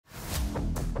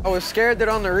I was scared that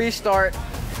on the restart,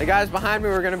 the guys behind me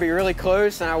were going to be really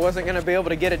close and I wasn't going to be able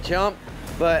to get a jump,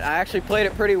 but I actually played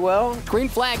it pretty well. Green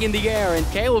flag in the air, and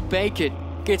Caleb Bacon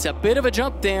gets a bit of a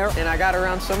jump there. And I got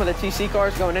around some of the TC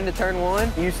cars going into turn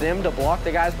one, used them to block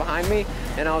the guys behind me,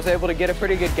 and I was able to get a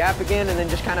pretty good gap again and then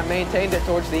just kind of maintained it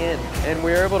towards the end. And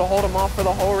we were able to hold them off for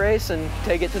the whole race and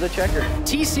take it to the checker.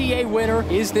 TCA winner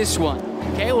is this one.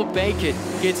 Caleb Bacon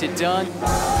gets it done.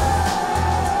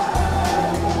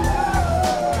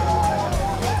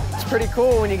 It's pretty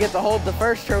cool when you get to hold the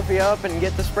first trophy up and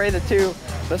get to spray the two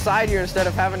beside you instead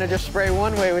of having to just spray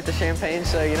one way with the champagne.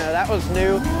 So, you know, that was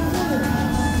new.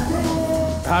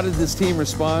 How did this team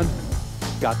respond?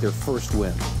 Got their first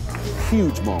win.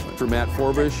 Huge moment for Matt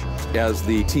Forbush as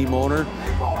the team owner.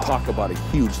 Talk about a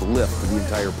huge lift for the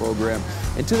entire program.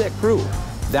 And to that crew,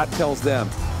 that tells them,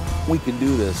 we can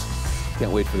do this.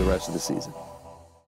 Can't wait for the rest of the season.